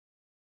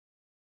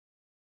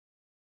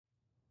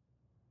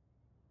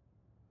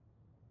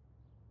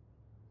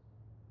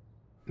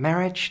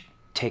Marriage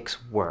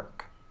takes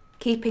work.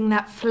 Keeping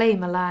that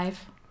flame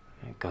alive.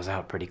 It goes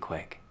out pretty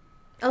quick.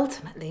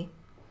 Ultimately,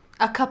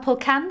 a couple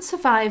can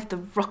survive the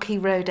rocky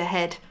road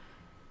ahead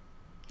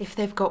if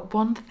they've got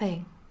one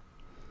thing.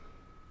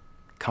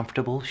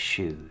 Comfortable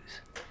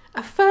shoes.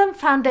 A firm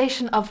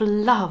foundation of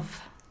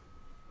love.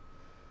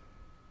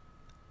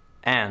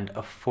 And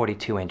a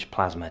 42-inch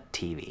plasma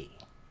TV.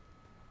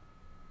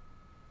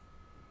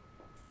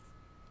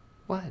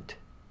 What?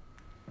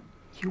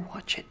 You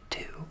watch it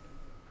too?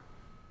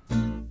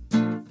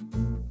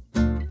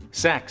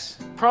 Sex.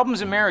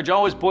 Problems in marriage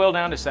always boil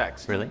down to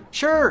sex. Really?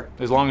 Sure.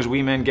 As long as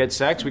we men get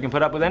sex, we can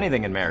put up with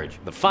anything in marriage.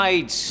 The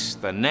fights,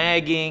 the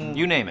nagging,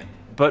 you name it.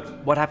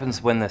 But what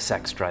happens when the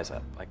sex dries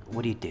up? Like,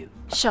 what do you do?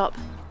 Shop.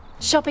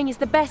 Shopping is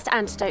the best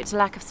antidote to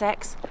lack of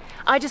sex.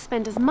 I just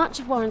spend as much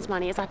of Warren's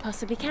money as I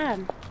possibly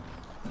can.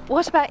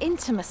 What about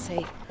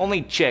intimacy?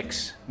 Only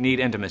chicks need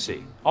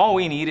intimacy. All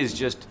we need is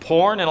just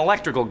porn and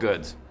electrical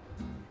goods.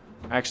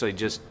 Actually,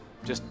 just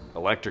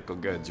electrical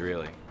goods,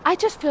 really. I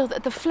just feel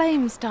that the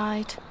flame's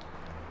died.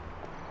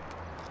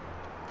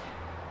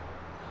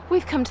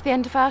 We've come to the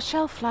end of our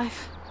shelf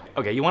life.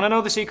 Okay, you want to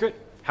know the secret?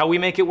 How we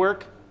make it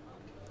work?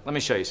 Let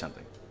me show you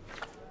something.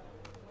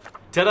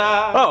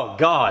 Ta-da! Oh,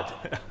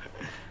 God!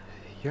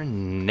 You're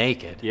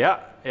naked. Yeah,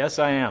 yes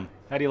I am.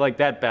 How do you like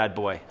that bad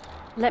boy?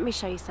 Let me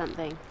show you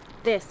something.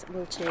 This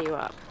will cheer you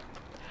up.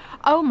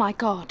 Oh my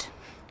God.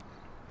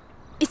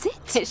 Is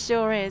it? It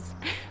sure is.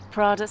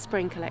 Prada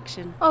Spring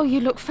Collection. Oh, you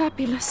look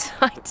fabulous.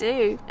 I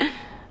do.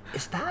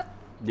 Is that?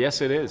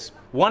 Yes, it is.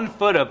 1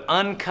 foot of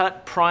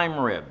uncut prime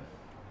rib.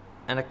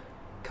 And a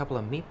couple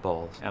of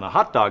meatballs. And a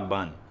hot dog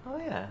bun. Oh,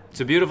 yeah.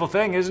 It's a beautiful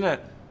thing, isn't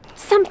it?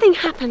 Something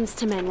happens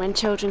to men when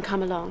children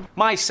come along.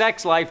 My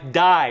sex life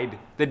died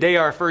the day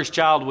our first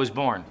child was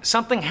born.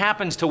 Something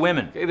happens to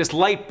women. This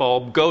light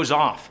bulb goes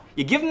off.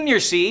 You give them your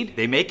seed,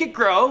 they make it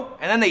grow,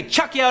 and then they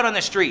chuck you out on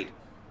the street.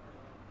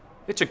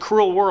 It's a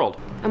cruel world.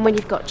 And when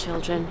you've got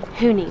children,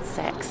 who needs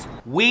sex?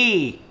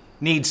 We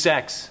need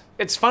sex.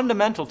 It's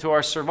fundamental to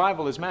our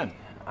survival as men.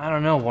 I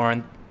don't know,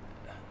 Warren.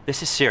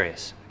 This is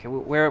serious. Okay,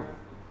 we're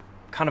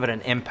kind of at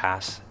an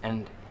impasse,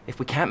 and if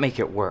we can't make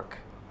it work,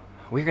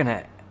 we're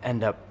gonna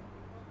end up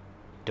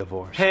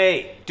divorced.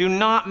 Hey, do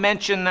not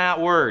mention that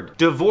word.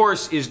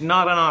 Divorce is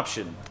not an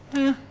option.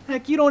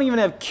 Heck, you don't even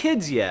have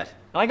kids yet.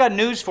 I got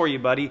news for you,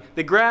 buddy.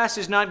 The grass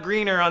is not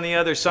greener on the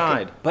other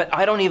side. Okay, but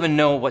I don't even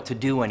know what to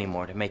do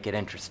anymore to make it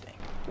interesting.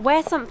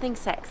 Wear something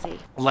sexy.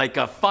 Like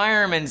a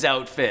fireman's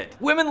outfit.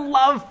 Women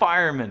love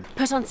firemen.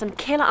 Put on some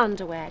killer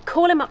underwear,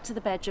 call him up to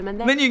the bedroom, and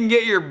Then you can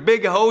get your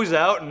big hose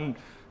out and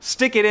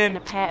stick it in. a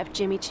pair of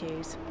Jimmy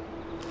Choos.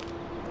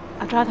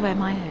 I'd rather wear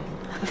my own.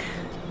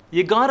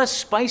 You gotta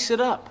spice it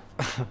up.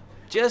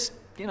 Just,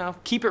 you know,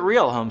 keep it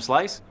real, home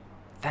slice.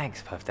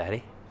 Thanks, Puff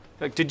Daddy.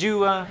 Look, did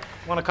you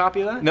want a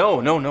copy of that?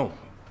 No,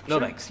 Sure.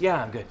 thanks.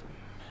 Yeah, I'm good.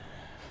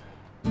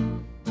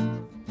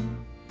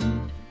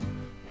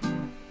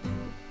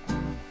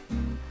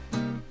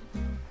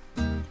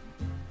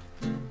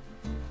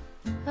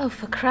 Oh,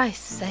 for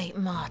Christ's sake,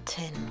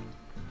 Martin.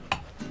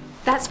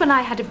 That's when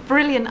I had a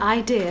brilliant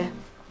idea.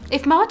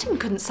 If Martin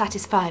couldn't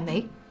satisfy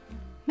me,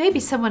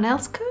 maybe someone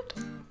else could?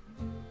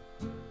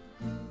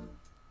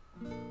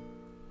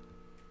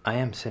 I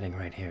am sitting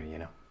right here, you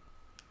know.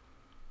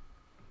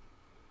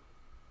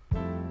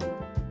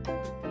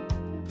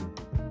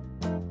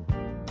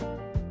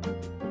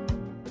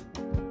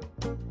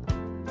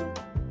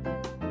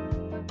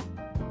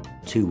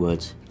 Two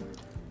words.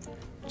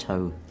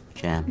 Toe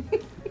jam.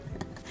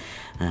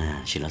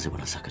 She loves it when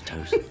I suck her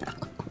toes.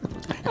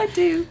 I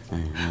do.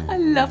 I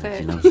love it.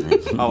 She loves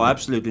it. Oh,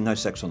 absolutely no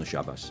sex on the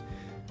Shabbos.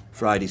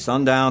 Friday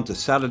sundown to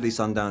Saturday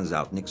sundown is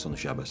out. Nix on the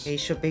Shabbos. He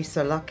should be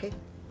so lucky.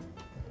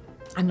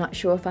 I'm not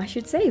sure if I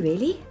should say,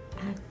 really.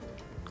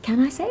 Can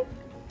I say?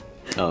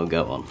 Oh,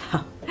 go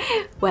on.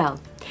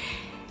 Well,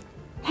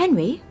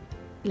 Henry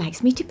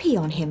likes me to pee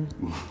on him.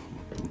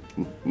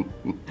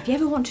 If you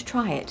ever want to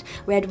try it,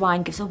 red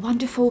wine gives a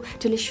wonderful,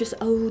 delicious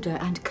odour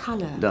and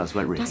colour. It does,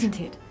 won't it? Doesn't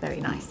it? Very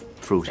nice.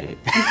 Fruity.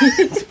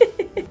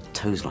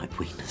 Toes like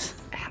wieners.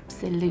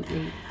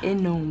 Absolutely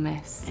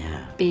enormous.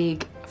 Yeah.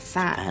 Big,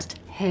 fat,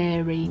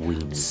 hairy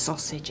wieners.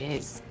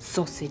 Sausages.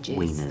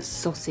 Wieners.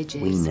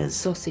 Sausages. Wieners.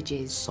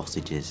 Sausages.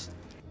 Sausages.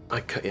 I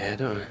cut your hair,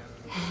 don't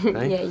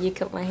I? Yeah, you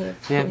cut my hair.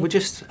 Yeah, we're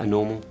just a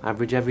normal,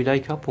 average, everyday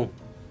couple.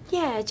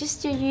 Yeah,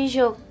 just your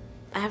usual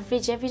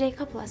average, everyday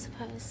couple, I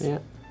suppose. Yeah.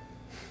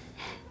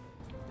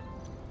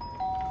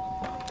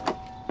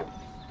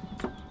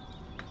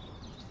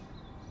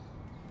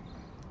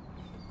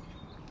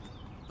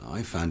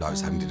 I found I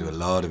was having to do a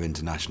lot of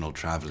international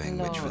travelling,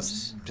 which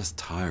was just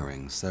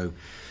tiring. So,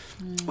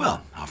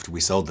 well, after we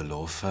sold the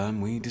law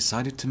firm, we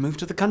decided to move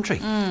to the country.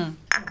 I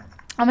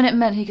mean, it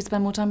meant he could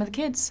spend more time with the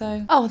kids,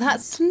 so... Oh,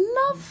 that's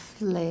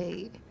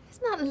lovely.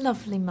 Isn't that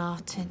lovely,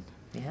 Martin?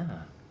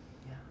 Yeah.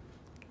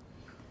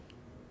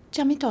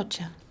 Jammy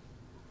Dodger.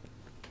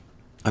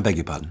 I beg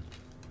your pardon?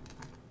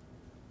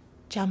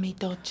 Jammy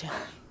Dodger.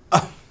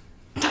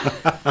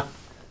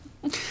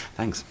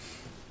 Thanks.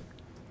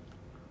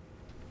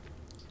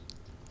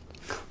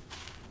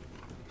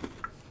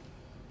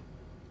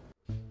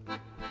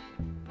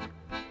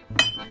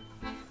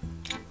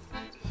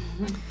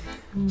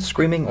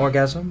 Screaming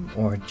orgasm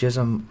or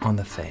jism on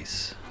the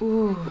face?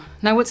 Ooh.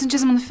 Now, what's in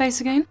jism on the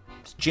face again?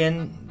 It's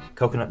gin,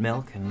 coconut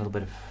milk, and a little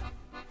bit of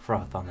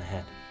froth on the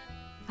head.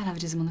 I'll have a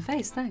jism on the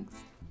face, thanks.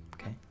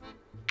 Okay.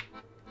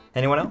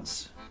 Anyone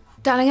else?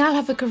 Darling, I'll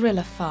have a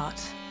gorilla fart.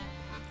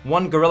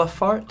 One gorilla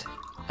fart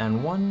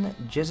and one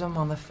jism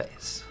on the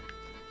face.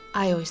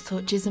 I always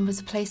thought Jism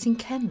was a place in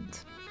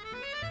Kent.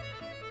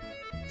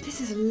 This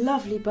is a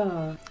lovely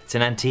bar. It's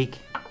an antique.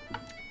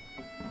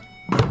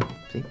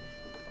 See?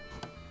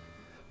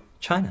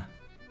 China.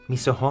 Me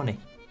so horny.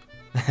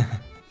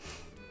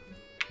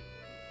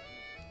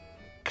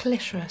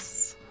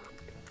 Clitoris.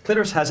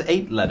 Clitoris has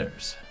 8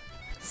 letters.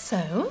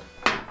 So?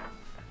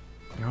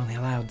 You're only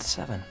allowed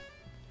 7.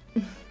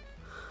 Here,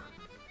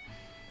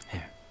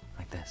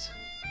 like this.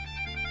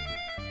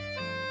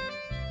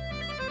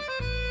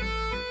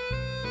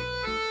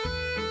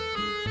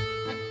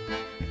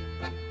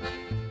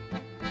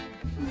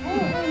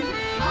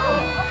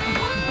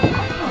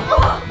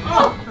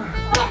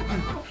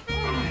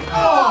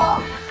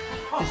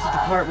 This is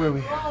the part where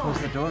we close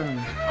the door and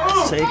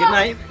say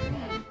goodnight.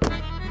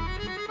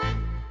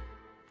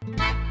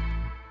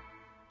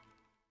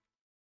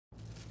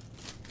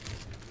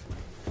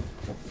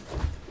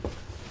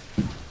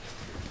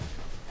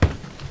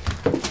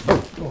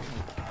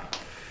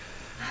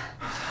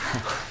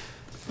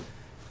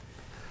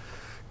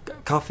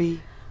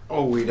 Coffee?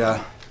 Oh, we'd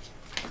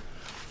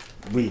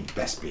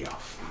best be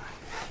off.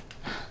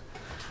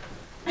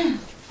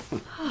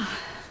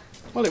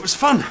 Well, it was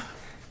fun.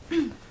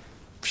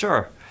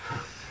 Sure.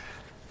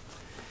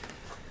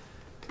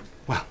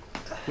 Well.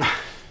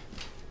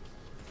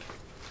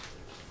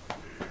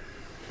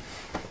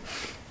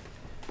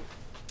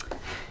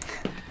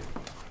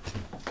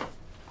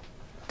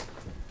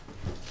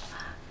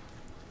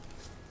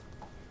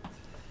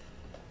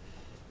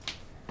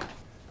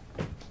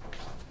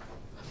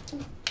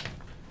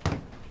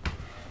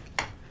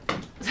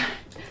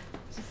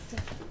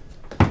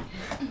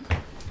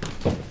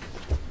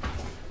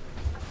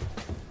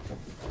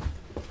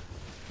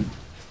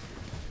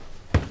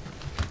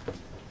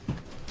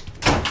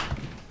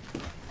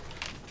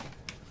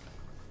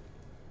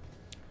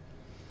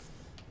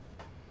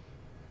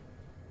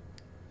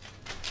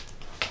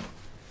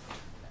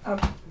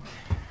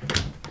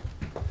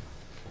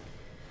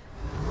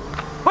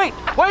 Wait!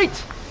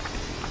 Wait!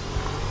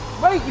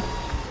 Wait!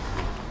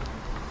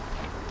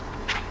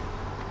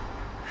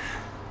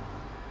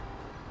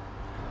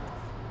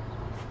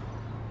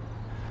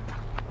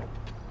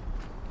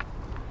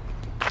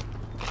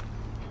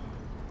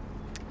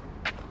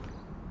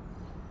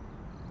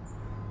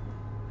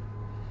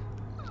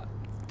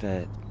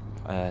 The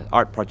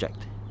art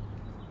project.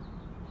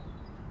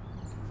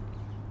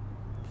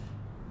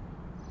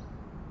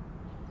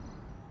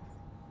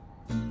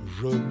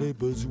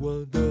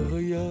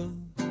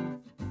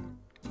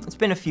 It's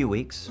been a few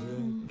weeks.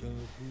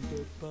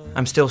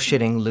 I'm still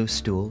shitting loose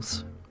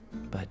stools,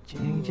 but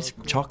you just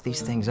chalk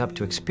these things up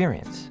to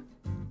experience.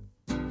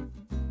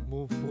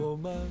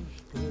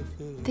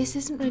 This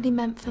isn't really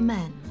meant for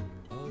men.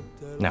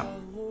 No.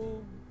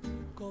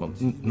 Well,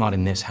 not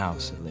in this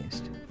house, at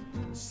least.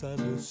 It's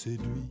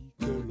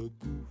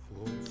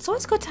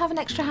always good to have an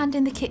extra hand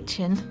in the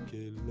kitchen.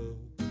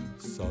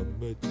 Ça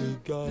m'est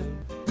égal,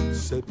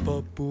 c'est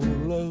pas pour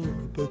leur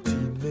petit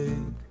nez.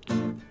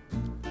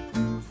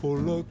 Faut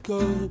le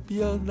cœur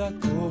bien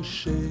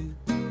accroché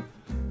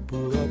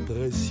pour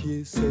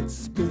apprécier cette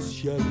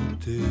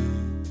spécialité.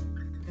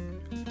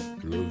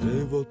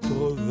 Levez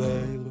votre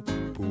verre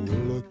pour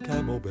le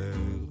camembert,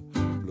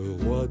 le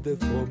roi des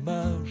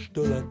fromages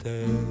de la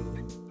terre.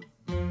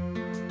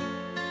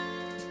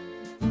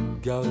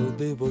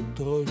 Gardez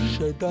votre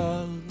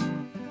cheddar,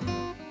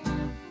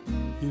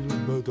 il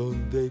me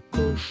donne des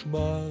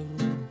cauchemars.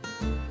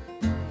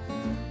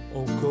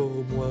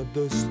 Encore moins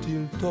de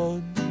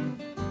Stilton,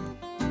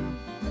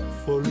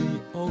 folie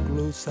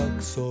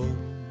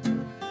anglo-saxonne.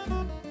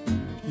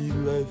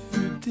 Il est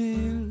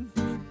futile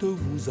de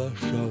vous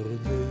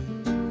acharner,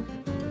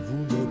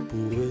 vous ne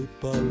pourrez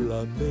pas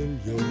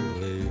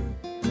l'améliorer.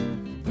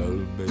 Ne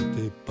le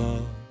mettez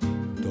pas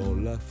dans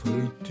la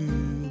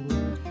friture,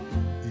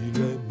 il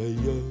est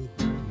meilleur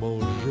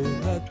manger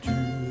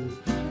nature,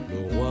 le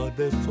roi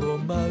des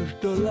fromages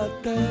de la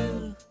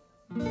terre.